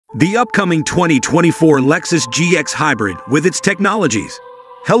The upcoming 2024 Lexus GX Hybrid with its technologies.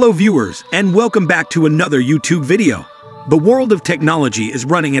 Hello viewers, and welcome back to another YouTube video. The world of technology is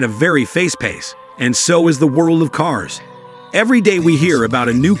running at a very fast pace, and so is the world of cars. Every day we hear about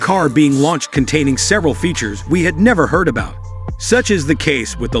a new car being launched containing several features we had never heard about. Such is the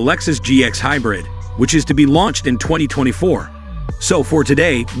case with the Lexus GX Hybrid, which is to be launched in 2024. So for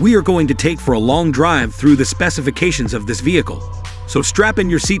today, we are going to take for a long drive through the specifications of this vehicle. So strap in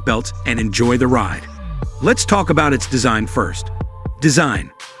your seatbelts and enjoy the ride. Let's talk about its design first.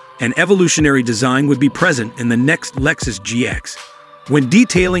 Design. An evolutionary design would be present in the next Lexus GX. When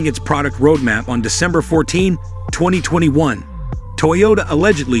detailing its product roadmap on December 14, 2021, Toyota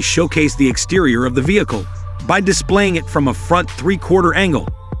allegedly showcased the exterior of the vehicle by displaying it from a front three-quarter angle.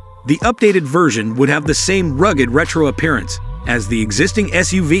 The updated version would have the same rugged retro appearance as the existing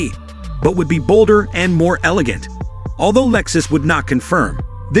SUV, but would be bolder and more elegant. Although Lexus would not confirm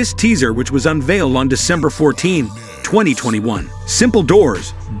this teaser, which was unveiled on December 14, 2021. Simple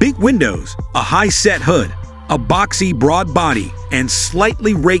doors, big windows, a high-set hood, a boxy broad body, and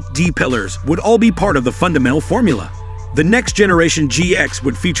slightly raked D-pillars would all be part of the fundamental formula. The next generation GX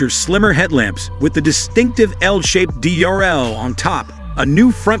would feature slimmer headlamps with the distinctive L-shaped DRL on top, a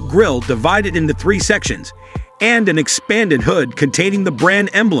new front grille divided into 3 sections, and an expanded hood containing the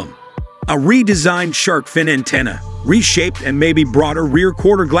brand emblem. A redesigned shark fin antenna, reshaped and maybe broader rear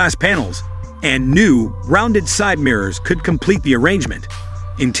quarter glass panels, and new, rounded side mirrors could complete the arrangement.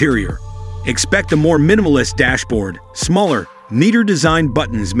 Interior. Expect a more minimalist dashboard, smaller, neater designed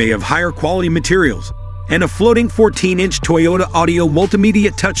buttons made of higher quality materials, and a floating 14-inch Toyota Audio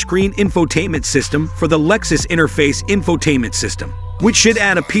Multimedia touchscreen infotainment system for the Lexus Interface Infotainment System, which should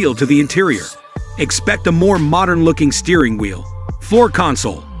add appeal to the interior. Expect a more modern-looking steering wheel, floor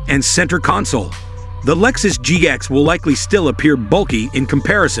console, and center console. The Lexus GX will likely still appear bulky in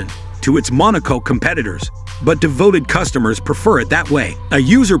comparison to its Monaco competitors, but devoted customers prefer it that way. A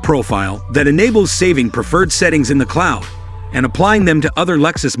user profile that enables saving preferred settings in the cloud and applying them to other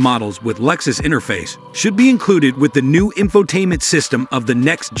Lexus models with Lexus Interface should be included with the new infotainment system of the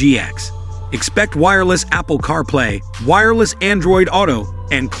next GX. Expect wireless Apple CarPlay, wireless Android Auto,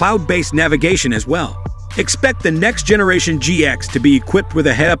 and cloud-based navigation as well. Expect the next generation GX to be equipped with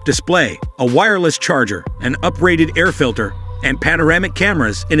a head-up display, a wireless charger, an uprated air filter, and panoramic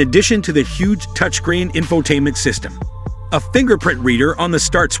cameras in addition to the huge touchscreen infotainment system. A fingerprint reader on the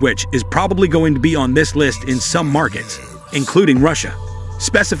start switch is probably going to be on this list in some markets, including Russia.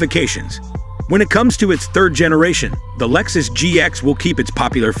 Specifications. When it comes to its third generation, the Lexus GX will keep its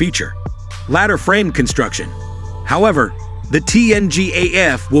popular feature: ladder frame construction. However, the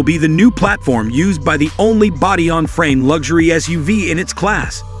TNGA-F will be the new platform used by the only body-on-frame luxury SUV in its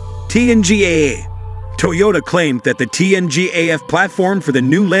class. TNGA. Toyota claimed that the TNGA-F platform for the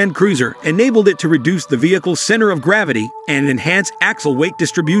new Land Cruiser enabled it to reduce the vehicle's center of gravity and enhance axle weight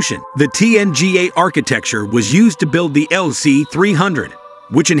distribution. The TNGA architecture was used to build the LC300,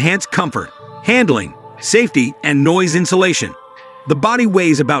 which enhanced comfort, handling, safety, and noise insulation. The body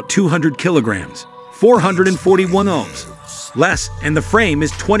weighs about 200 kilograms, 441 ohms. Less, and the frame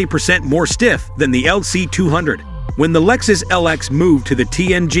is 20% more stiff than the LC200. When the Lexus LX moved to the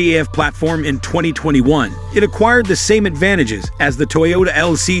TNGA-F platform in 2021, it acquired the same advantages as the Toyota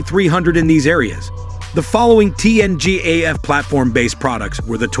LC300 in these areas. The following TNGA-F platform-based products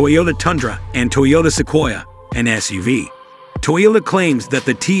were the Toyota Tundra and Toyota Sequoia, an SUV. Toyota claims that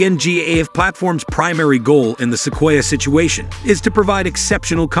the TNGA-F platform's primary goal in the Sequoia situation is to provide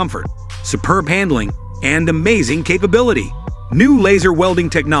exceptional comfort, superb handling, and amazing capability. New laser welding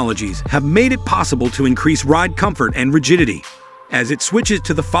technologies have made it possible to increase ride comfort and rigidity. As it switches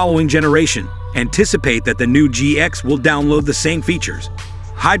to the following generation, anticipate that the new GX will download the same features.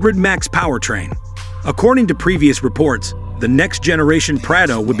 Hybrid Max powertrain. According to previous reports, the next generation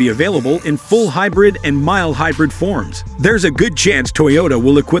Prado would be available in full hybrid and mild hybrid forms. There's a good chance Toyota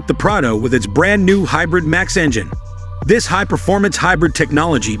will equip the Prado with its brand new Hybrid Max engine. This high-performance hybrid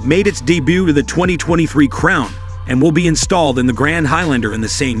technology made its debut to the 2023 Crown and will be installed in the Grand Highlander in the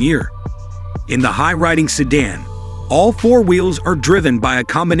same year. In the high-riding sedan, all 4 wheels are driven by a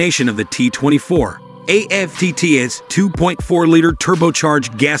combination of the T24 AFTT's 2.4-liter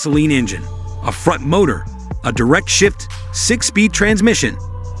turbocharged gasoline engine, a front motor, a direct shift 6-speed transmission,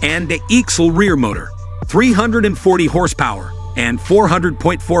 and an Excel rear motor, 340 horsepower and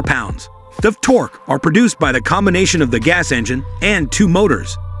 400.4 pounds of torque are produced by the combination of the gas engine and 2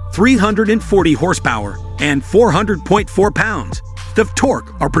 motors, 340 horsepower and 400.4 pounds of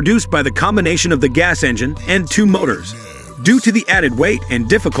torque are produced by the combination of the gas engine and 2 motors. Due to the added weight and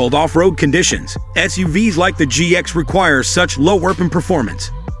difficult off-road conditions, SUVs like the GX require such low urban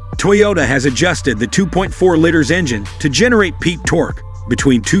performance. Toyota has adjusted the 2.4 liters engine to generate peak torque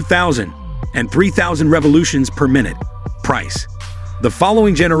between 2,000 and 3,000 revolutions per minute. Price: the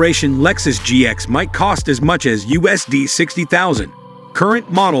following generation Lexus GX might cost as much as USD 60,000.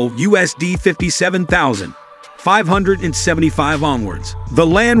 Current model USD 57,575 onwards. The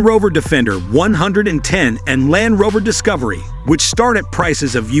Land Rover Defender 110 and Land Rover Discovery, which start at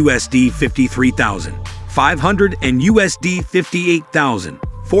prices of USD 53,500 and USD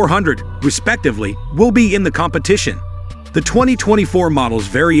 58,400, respectively, will be in the competition. The 2024 model's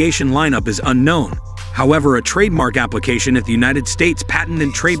variation lineup is unknown. However, a trademark application at the United States Patent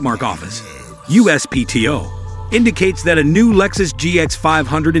and Trademark Office, USPTO, indicates that a new Lexus GX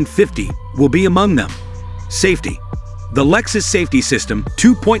 550 will be among them. Safety: the Lexus Safety System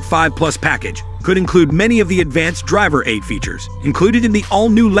 2.5 Plus package could include many of the advanced driver aid features included in the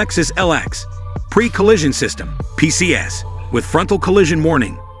all-new Lexus LX. Pre-collision system, PCS, with frontal collision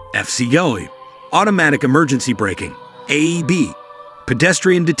warning, FCO, automatic emergency braking, AEB,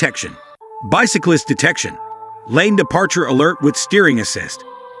 pedestrian detection, bicyclist detection, lane departure alert with steering assist,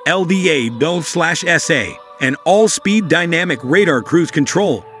 LDA/SA, and all-speed dynamic radar cruise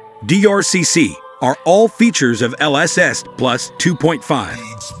control, DRCC, are all features of LSS Plus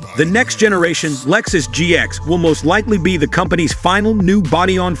 2.5. The next generation Lexus GX will most likely be the company's final new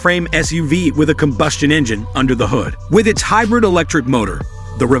body-on-frame SUV with a combustion engine under the hood. With its hybrid electric motor,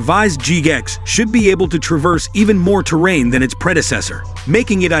 the revised GX should be able to traverse even more terrain than its predecessor,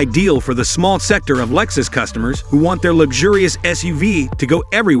 making it ideal for the small sector of Lexus customers who want their luxurious SUV to go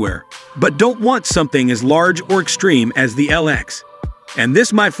everywhere, but don't want something as large or extreme as the LX. And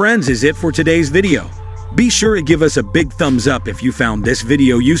this, my friends, is it for today's video. Be sure to give us a big thumbs up if you found this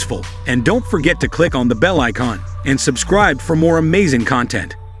video useful, and don't forget to click on the bell icon and subscribe for more amazing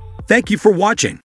content. Thank you for watching.